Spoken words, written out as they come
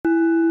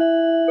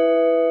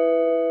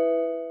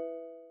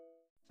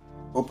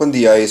Open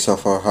the eyes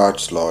of our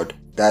hearts, Lord,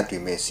 that we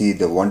may see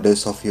the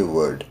wonders of your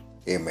word.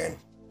 Amen.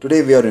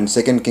 Today we are in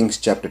 2 Kings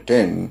chapter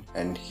 10,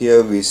 and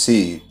here we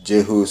see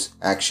Jehu's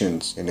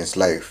actions in his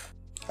life.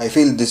 I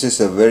feel this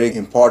is a very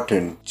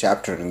important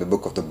chapter in the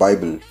book of the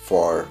Bible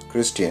for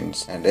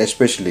Christians and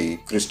especially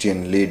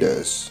Christian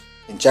leaders.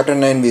 In chapter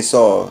 9 we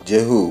saw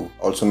Jehu,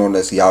 also known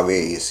as Yahweh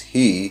is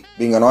He,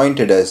 being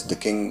anointed as the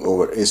king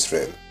over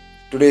Israel.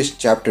 Today's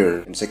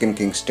chapter in 2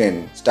 Kings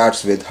 10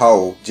 starts with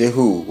how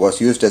Jehu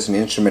was used as an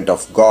instrument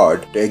of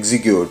God to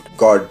execute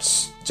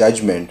God's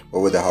judgment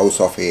over the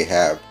house of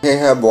Ahab.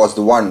 Ahab was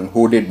the one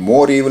who did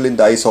more evil in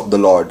the eyes of the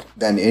Lord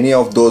than any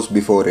of those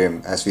before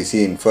him, as we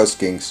see in 1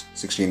 Kings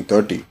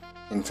 16:30.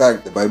 In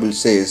fact, the Bible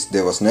says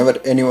there was never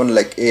anyone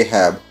like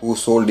Ahab who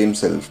sold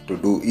himself to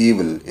do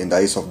evil in the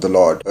eyes of the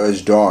Lord,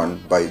 urged on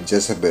by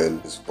Jezebel,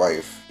 his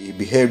wife. He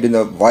behaved in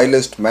the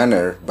vilest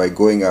manner by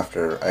going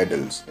after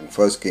idols in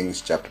 1 Kings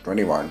chapter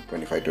 21,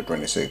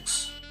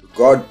 25-26.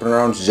 God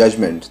pronounced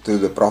judgment through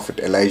the prophet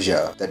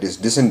Elijah that his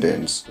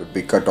descendants would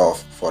be cut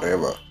off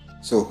forever.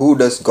 So who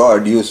does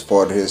God use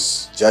for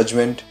his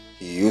judgment?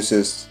 He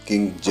uses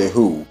King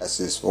Jehu as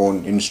his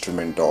own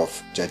instrument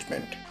of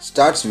judgment.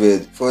 Starts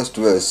with first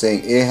verse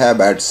saying Ahab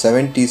had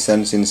 70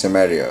 sons in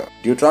Samaria.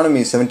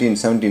 Deuteronomy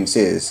 17:17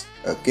 says,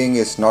 a king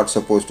is not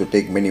supposed to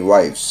take many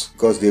wives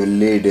because they will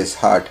lead his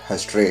heart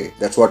astray.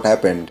 That's what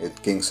happened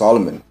with King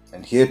Solomon.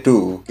 And here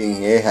too,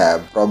 King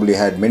Ahab probably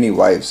had many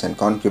wives and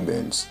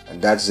concubines,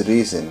 and that's the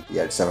reason he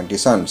had 70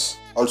 sons.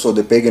 Also,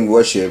 the pagan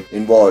worship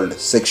involved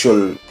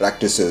sexual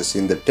practices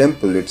in the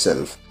temple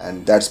itself,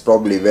 and that's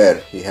probably where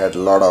he had a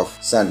lot of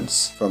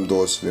sons from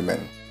those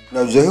women.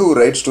 Now Jehu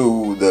writes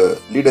to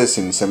the leaders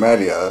in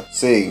Samaria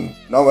saying,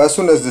 now as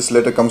soon as this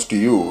letter comes to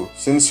you,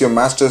 since your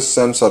master's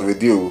sons are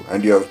with you,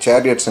 and you have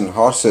chariots and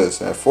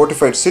horses, and a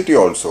fortified city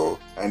also,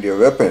 and your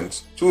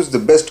weapons, choose the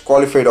best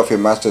qualified of your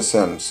master's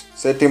sons,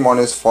 set him on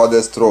his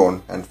father's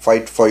throne, and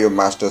fight for your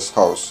master's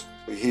house.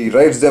 He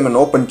writes them an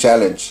open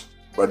challenge.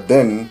 But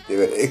then they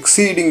were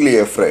exceedingly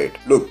afraid.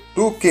 Look,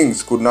 two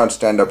kings could not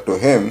stand up to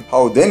him.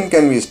 How then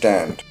can we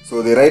stand?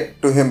 So they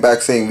write to him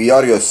back saying, we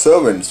are your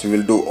servants. We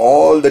will do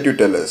all that you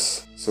tell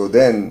us. So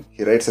then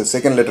he writes a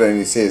second letter and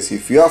he says,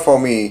 if you are for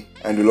me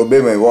and will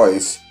obey my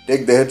voice,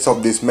 take the heads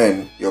of these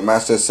men, your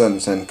master's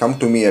sons, and come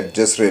to me at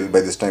Jezreel by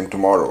this time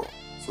tomorrow.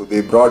 So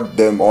they brought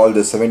them all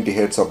the 70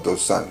 heads of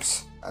those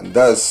sons. And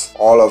thus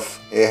all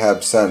of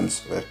Ahab's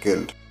sons were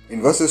killed.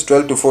 In verses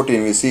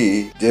 12-14 we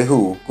see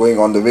Jehu going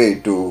on the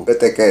way to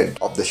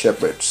Beth-eked of the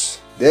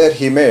shepherds. There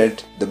he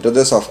met the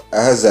brothers of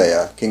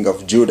Ahaziah, king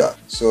of Judah.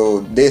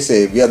 So they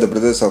say, we are the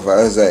brothers of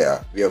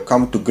Ahaziah. We have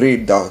come to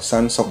greet the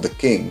sons of the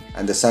king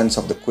and the sons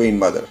of the queen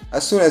mother.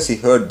 As soon as he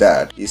heard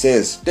that, he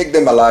says, take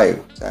them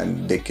alive.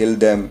 And they killed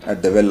them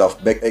at the well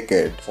of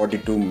Beth-eked,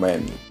 42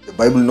 men. The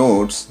Bible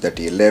notes that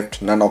he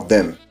left none of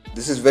them.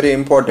 This is very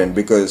important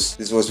because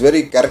this was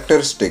very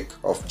characteristic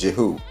of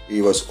Jehu.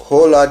 He was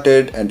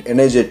wholehearted and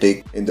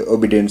energetic in the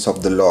obedience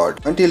of the Lord.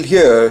 Until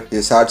here,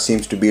 his heart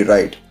seems to be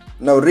right.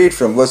 Now read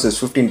from verses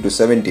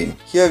 15-17.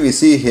 Here we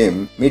see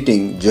him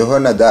meeting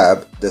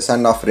Jehonadab, the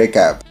son of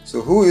Rechab. So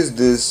who is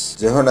this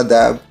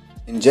Jehonadab?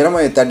 In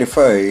Jeremiah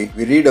 35,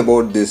 we read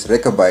about these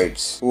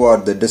Rechabites who are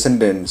the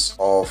descendants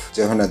of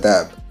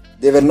Jehonadab.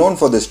 They were known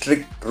for the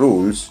strict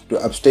rules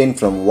to abstain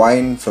from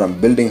wine,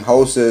 from building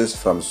houses,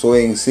 from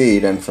sowing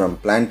seed, and from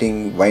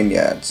planting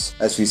vineyards,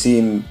 as we see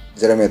in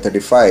Jeremiah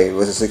 35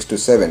 verses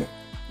 6-7.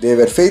 They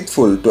were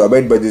faithful to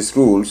abide by these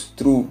rules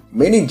through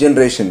many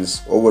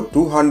generations, over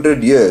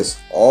 200 years,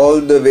 all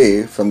the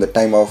way from the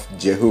time of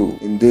Jehu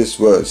in this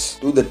verse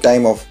to the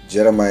time of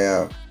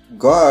Jeremiah.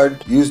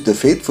 God used the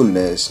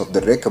faithfulness of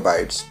the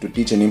Rechabites to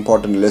teach an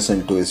important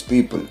lesson to his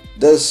people.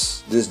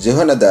 Thus, this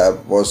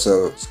Jehonadab was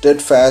a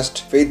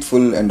steadfast,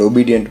 faithful and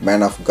obedient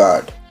man of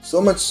God. So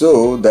much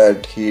so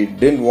that he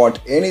didn't want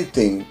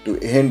anything to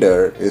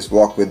hinder his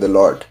walk with the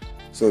Lord.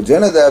 So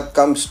Jehonadab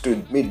comes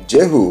to meet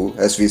Jehu,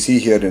 as we see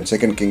here in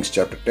 2 Kings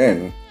chapter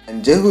 10.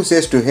 And Jehu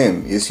says to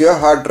him, is your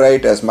heart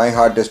right as my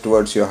heart is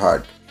towards your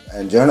heart?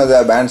 And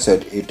Jehonadab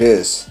answered, it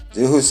is.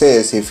 Jehu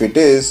says, if it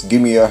is,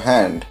 give me your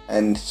hand.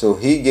 And so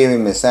he gave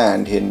him his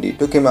hand, and he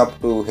took him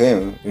up to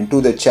him into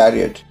the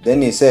chariot.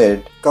 Then he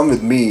said, come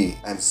with me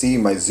and see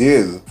my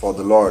zeal for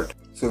the Lord.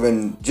 So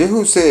when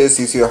Jehu says,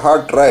 is your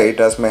heart right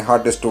as my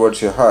heart is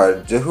towards your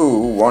heart,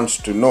 Jehu wants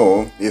to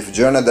know if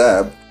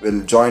Jehonadab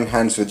will join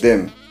hands with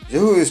him.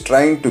 Jehu is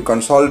trying to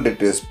consolidate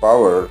his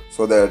power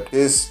so that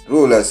his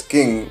rule as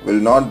king will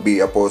not be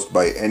opposed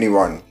by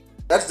anyone.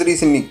 That's the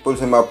reason he pulls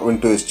him up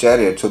into his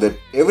chariot, so that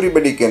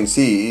everybody can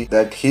see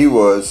that he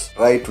was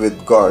right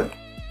with God.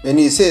 When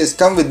he says,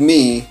 come with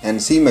me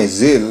and see my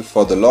zeal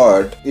for the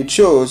Lord, it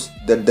shows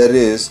that there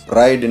is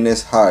pride in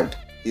his heart.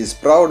 He is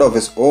proud of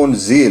his own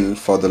zeal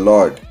for the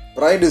Lord.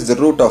 Pride is the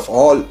root of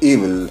all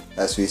evil,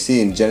 as we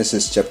see in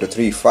Genesis chapter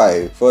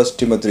 3:5, 1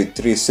 Timothy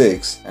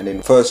 3:6, and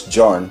in 1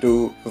 John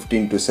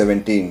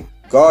 2:15-17.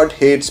 God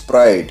hates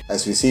pride,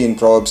 as we see in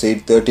Proverbs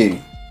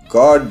 8:13.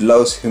 God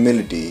loves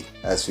humility,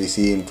 as we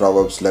see in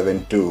Proverbs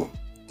 11:2.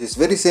 This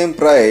very same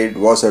pride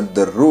was at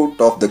the root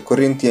of the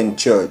Corinthian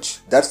church.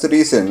 That's the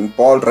reason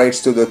Paul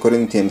writes to the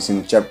Corinthians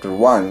in chapter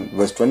 1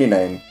 verse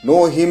 29,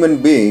 no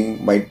human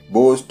being might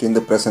boast in the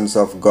presence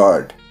of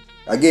God.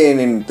 Again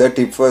in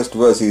 31st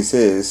verse he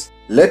says,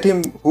 let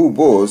him who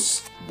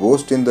boasts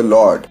boast in the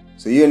Lord.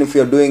 So even if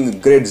you are doing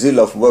great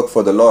zeal of work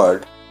for the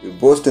Lord, you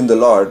boast in the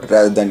Lord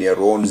rather than your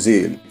own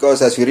zeal.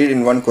 Because as we read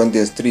in 1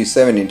 Corinthians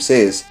 3:7 it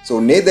says, so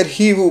neither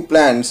he who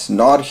plants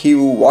nor he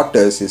who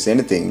waters is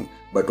anything,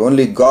 but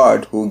only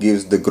God who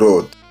gives the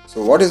growth.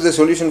 So what is the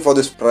solution for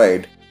this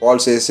pride? Paul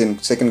says in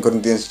 2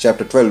 Corinthians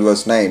chapter 12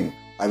 verse 9,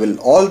 I will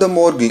all the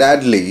more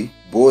gladly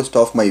boast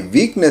of my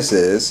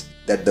weaknesses,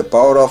 that the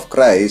power of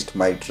Christ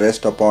might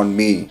rest upon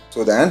me.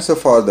 So the answer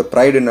for the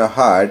pride in our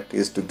heart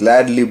is to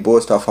gladly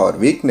boast of our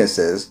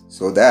weaknesses,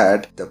 so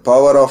that the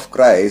power of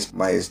Christ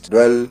might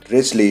dwell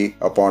richly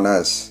upon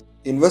us.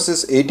 In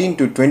verses 18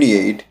 to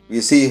 28, we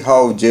see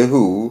how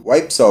Jehu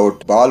wipes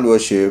out Baal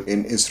worship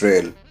in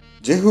Israel.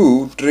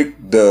 Jehu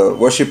tricked the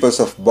worshippers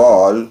of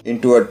Baal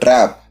into a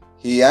trap.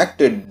 He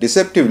acted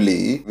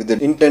deceptively with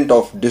the intent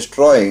of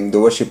destroying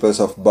the worshippers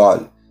of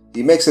Baal.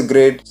 He makes a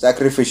great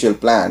sacrificial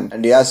plan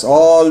and he asks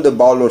all the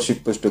Baal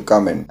worshippers to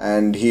come in,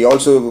 and he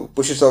also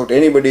pushes out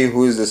anybody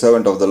who is the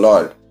servant of the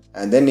Lord.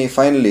 And then he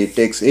finally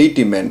takes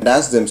 80 men and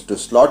asks them to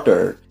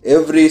slaughter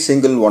every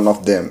single one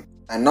of them.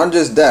 And not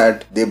just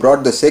that, they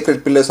brought the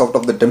sacred pillars out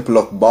of the temple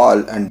of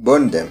Baal and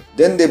burned them.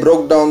 Then they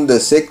broke down the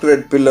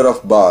sacred pillar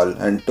of Baal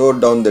and tore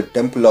down the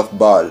temple of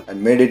Baal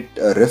and made it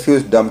a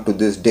refuse dump to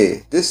this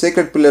day. This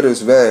sacred pillar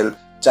is where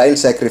child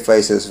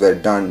sacrifices were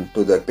done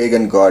to the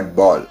pagan god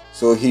Baal.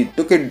 So he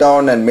took it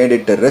down and made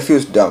it a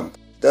refuse dump.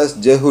 Thus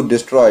Jehu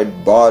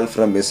destroyed Baal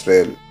from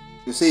Israel.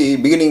 You see,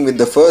 beginning with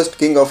the first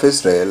king of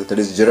Israel, that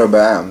is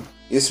Jeroboam,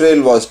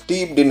 Israel was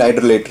steeped in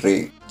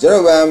idolatry.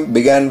 Jeroboam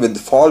began with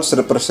false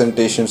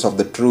representations of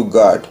the true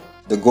God,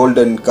 the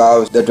golden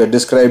calves that were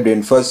described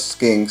in 1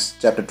 Kings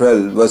chapter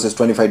 12 verses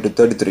 25 to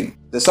 33.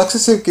 The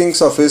successive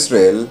kings of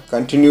Israel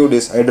continued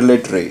his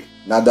idolatry,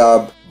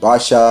 Nadab,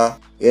 Baasha,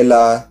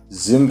 Elah,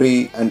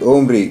 Zimri and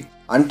Omri,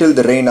 until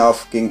the reign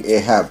of King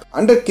Ahab.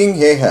 Under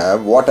King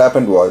Ahab, what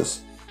happened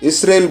was,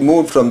 Israel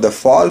moved from the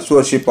false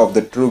worship of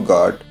the true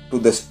God to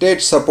the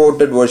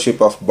state-supported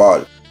worship of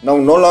Baal. Now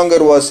no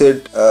longer was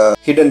it a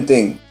hidden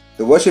thing.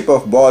 The worship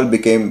of Baal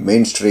became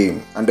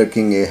mainstream under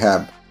King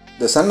Ahab.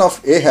 The son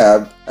of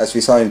Ahab, as we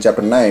saw in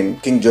chapter 9,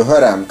 King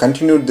Jehoram,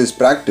 continued this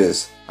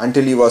practice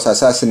until he was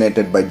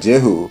assassinated by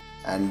Jehu,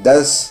 and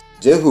thus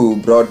Jehu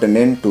brought an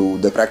end to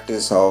the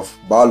practice of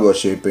Baal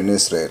worship in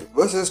Israel.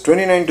 Verses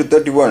 29 to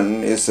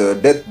 31 is a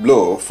death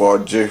blow for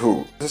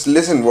Jehu. Just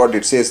listen what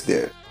it says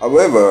there.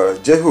 However,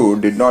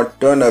 Jehu did not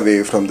turn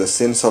away from the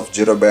sins of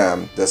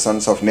Jeroboam, the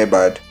sons of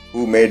Nebat,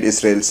 who made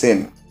Israel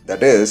sin.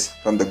 That is,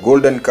 from the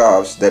golden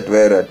calves that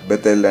were at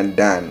Bethel and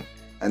Dan.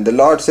 And the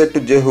Lord said to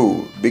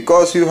Jehu,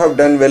 because you have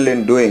done well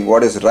in doing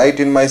what is right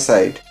in my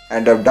sight,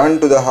 and have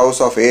done to the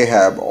house of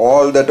Ahab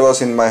all that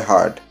was in my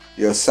heart,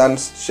 your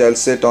sons shall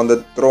sit on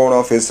the throne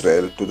of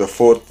Israel to the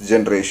 4th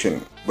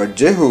generation. But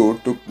Jehu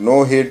took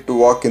no heed to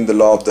walk in the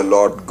law of the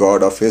Lord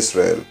God of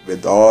Israel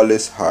with all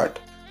his heart,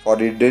 for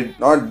he did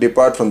not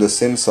depart from the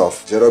sins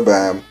of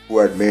Jeroboam, who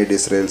had made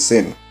Israel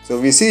sin. So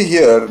we see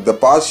here the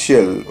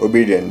partial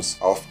obedience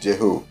of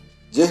Jehu.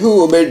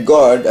 Jehu obeyed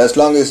God as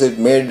long as it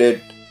made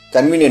it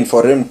convenient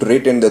for him to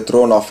retain the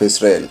throne of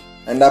Israel.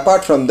 And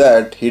apart from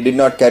that, he did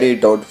not carry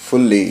it out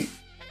fully.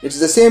 It's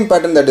the same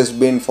pattern that has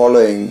been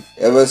following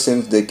ever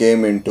since they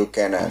came into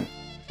Canaan.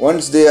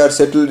 Once they are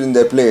settled in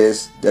their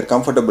place, they are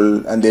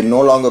comfortable and they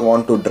no longer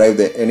want to drive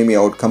the enemy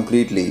out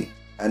completely.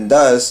 And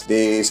thus,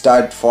 they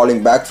start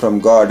falling back from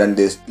God and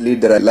they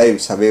lead their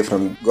lives away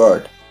from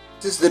God.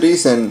 This is the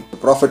reason the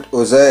prophet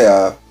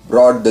Hosea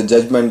brought the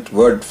judgment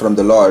word from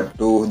the Lord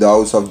to the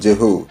house of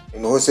Jehu.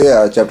 In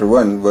Hosea chapter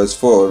 1 verse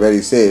 4, where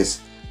he says,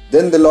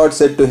 Then the Lord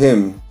said to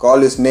him, Call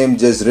his name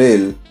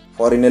Jezreel,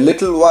 for in a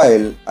little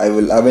while I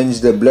will avenge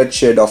the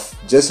bloodshed of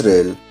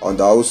Jezreel on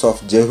the house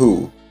of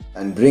Jehu,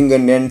 and bring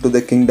an end to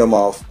the kingdom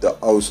of the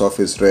house of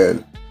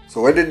Israel.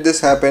 So why did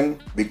this happen?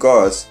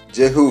 Because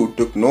Jehu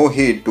took no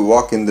heed to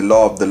walk in the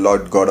law of the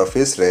Lord God of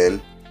Israel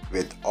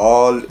with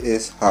all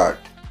his heart.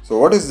 So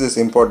what is this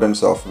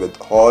importance of with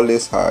all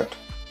his heart?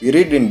 We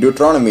read in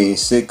Deuteronomy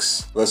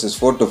 6 verses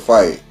 4 to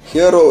 5.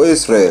 Hear, O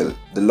Israel,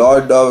 the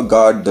Lord our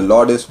God, the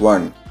Lord is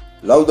one.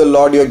 Love the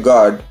Lord your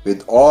God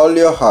with all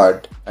your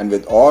heart and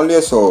with all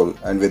your soul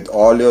and with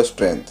all your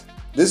strength.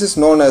 This is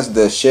known as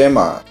the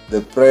Shema,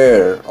 the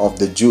prayer of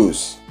the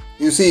Jews.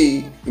 You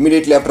see,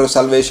 immediately after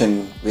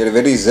salvation, we are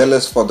very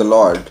zealous for the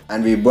Lord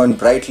and we burn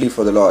brightly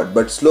for the Lord.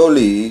 But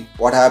slowly,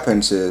 what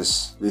happens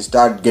is, we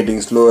start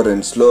getting slower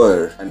and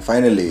slower, and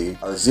finally,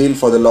 our zeal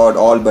for the Lord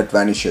all but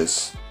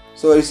vanishes.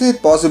 So is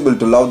it possible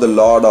to love the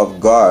Lord of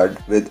God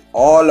with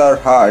all our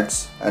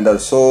hearts and our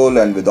soul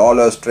and with all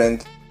our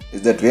strength?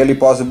 Is that really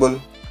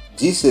possible?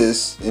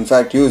 Jesus, in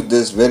fact, used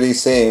these very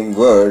same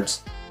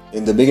words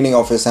in the beginning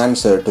of his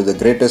answer to the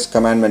greatest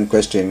commandment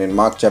question in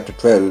Mark chapter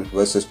 12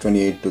 verses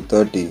 28 to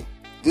 30.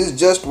 This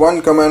just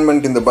one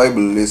commandment in the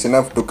Bible is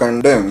enough to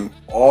condemn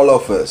all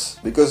of us,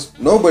 because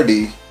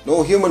nobody,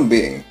 no human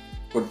being,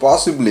 could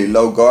possibly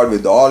love God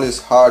with all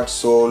his heart,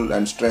 soul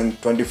and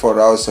strength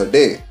 24 hours a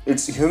day.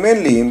 It's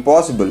humanly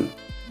impossible,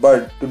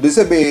 but to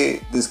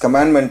disobey this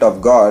commandment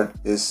of God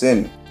is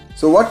sin.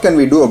 So what can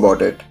we do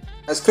about it?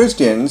 As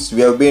Christians,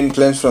 we have been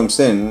cleansed from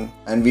sin,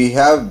 and we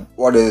have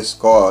what is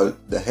called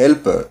the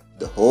Helper,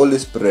 the Holy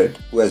Spirit,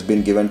 who has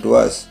been given to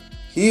us.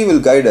 He will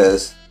guide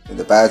us in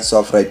the paths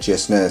of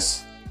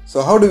righteousness.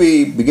 So how do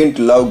we begin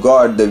to love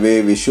God the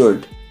way we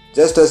should?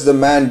 Just as the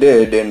man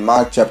did in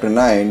Mark chapter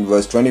 9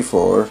 verse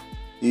 24,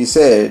 he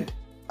said,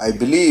 "I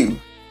believe,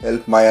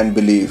 help my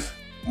unbelief."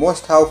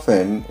 Most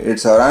often,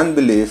 it's our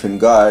unbelief in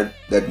God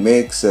that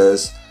makes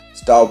us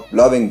stop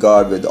loving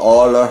God with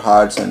all our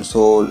hearts and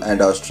soul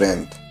and our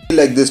strength.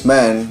 Like this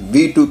man,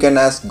 we too can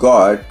ask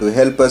God to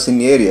help us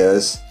in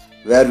areas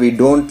where we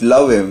don't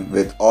love Him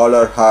with all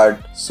our heart,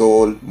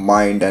 soul,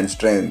 mind and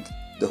strength.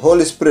 The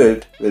Holy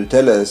Spirit will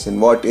tell us in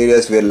what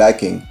areas we are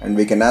lacking, and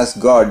we can ask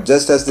God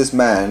just as this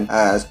man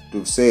asked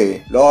to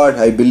say, "Lord,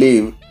 I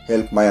believe,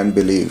 help my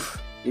unbelief."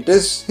 It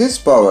is His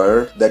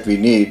power that we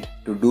need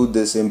to do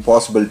this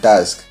impossible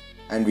task,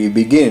 and we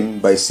begin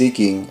by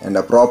seeking and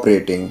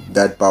appropriating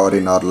that power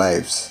in our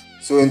lives.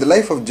 So in the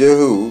life of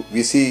Jehu,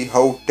 we see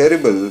how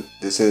terrible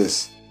this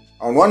is.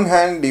 On one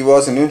hand, he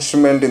was an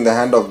instrument in the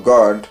hand of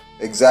God,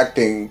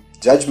 exacting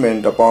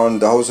judgment upon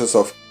the houses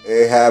of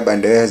Ahab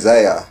and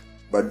Ahaziah.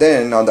 But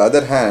then, on the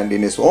other hand,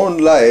 in his own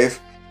life,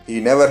 he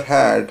never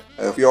had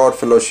a pure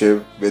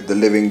fellowship with the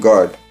living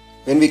God.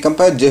 When we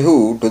compare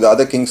Jehu to the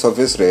other kings of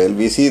Israel,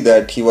 we see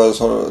that he was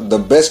the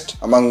best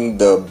among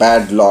the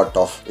bad lot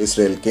of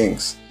Israel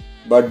kings.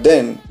 But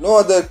then, no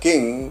other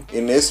king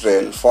in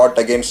Israel fought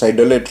against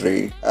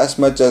idolatry as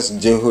much as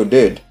Jehu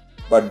did.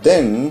 But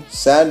then,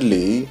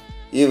 sadly,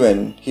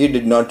 even he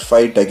did not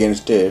fight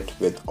against it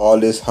with all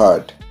his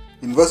heart.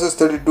 In verses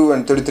 32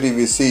 and 33,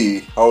 we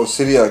see how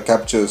Syria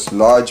captures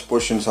large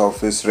portions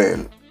of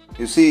Israel.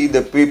 You see,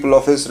 the people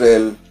of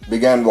Israel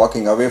began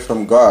walking away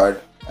from God,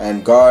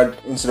 and God,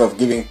 instead of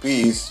giving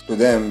peace to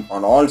them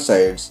on all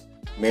sides,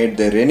 made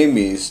their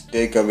enemies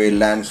take away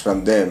lands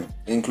from them,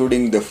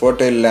 including the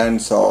fertile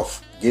lands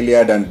of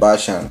Gilead and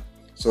Bashan,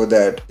 so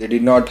that they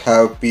did not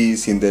have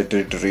peace in their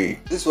territory.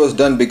 This was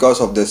done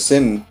because of the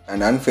sin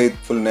and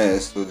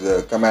unfaithfulness to the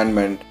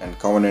commandment and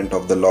covenant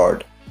of the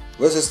Lord.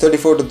 Verses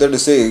 34 to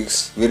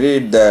 36, we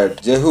read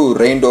that Jehu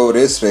reigned over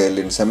Israel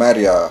in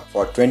Samaria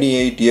for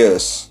 28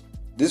 years.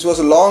 This was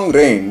a long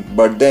reign,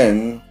 but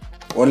then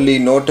only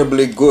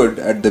notably good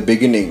at the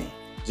beginning.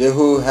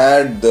 Jehu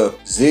had the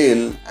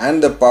zeal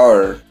and the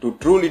power to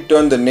truly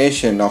turn the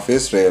nation of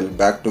Israel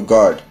back to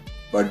God.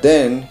 But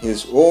then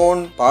his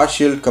own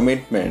partial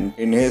commitment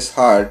in his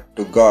heart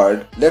to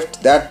God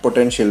left that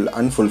potential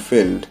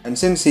unfulfilled, and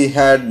since he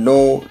had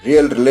no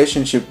real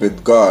relationship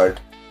with God,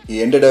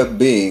 he ended up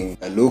being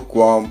a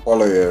lukewarm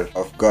follower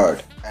of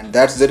God. And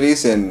that's the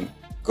reason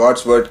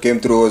God's word came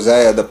through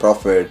Hosea the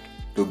prophet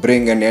to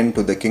bring an end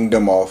to the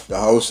kingdom of the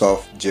house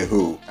of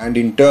Jehu, and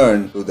in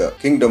turn to the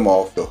kingdom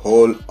of the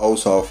whole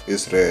house of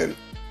Israel.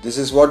 This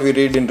is what we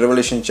read in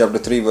Revelation chapter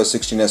 3 verse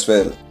 16 as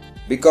well.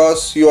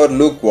 "Because you are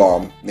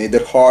lukewarm,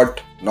 neither hot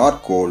nor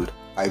cold,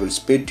 I will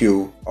spit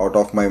you out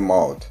of my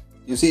mouth."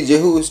 You see,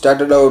 Jehu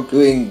started out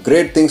doing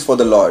great things for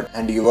the Lord,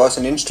 and he was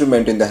an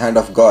instrument in the hand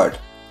of God.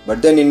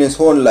 But then in his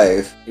own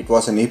life, it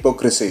was an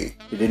hypocrisy.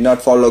 He did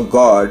not follow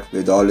God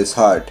with all his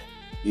heart.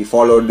 He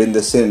followed in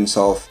the sins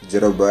of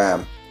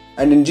Jeroboam.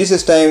 And in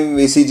Jesus' time,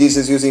 we see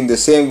Jesus using the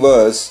same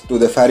verse to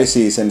the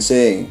Pharisees and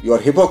saying, "You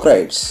are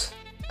hypocrites."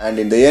 And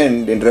in the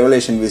end, in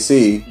Revelation, we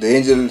see the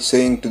angel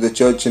saying to the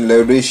church in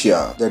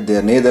Laodicea that they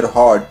are neither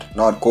hot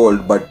nor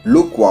cold but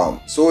lukewarm.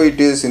 So it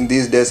is in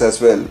these days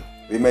as well.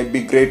 We might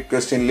be great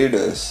Christian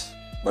leaders,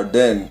 but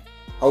then,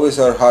 how is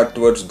our heart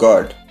towards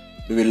God?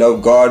 Do we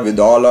love God with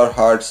all our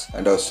hearts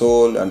and our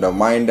soul and our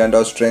mind and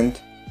our strength?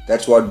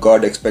 That's what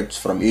God expects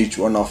from each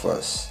one of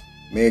us.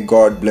 May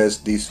God bless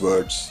these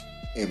words.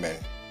 Amen.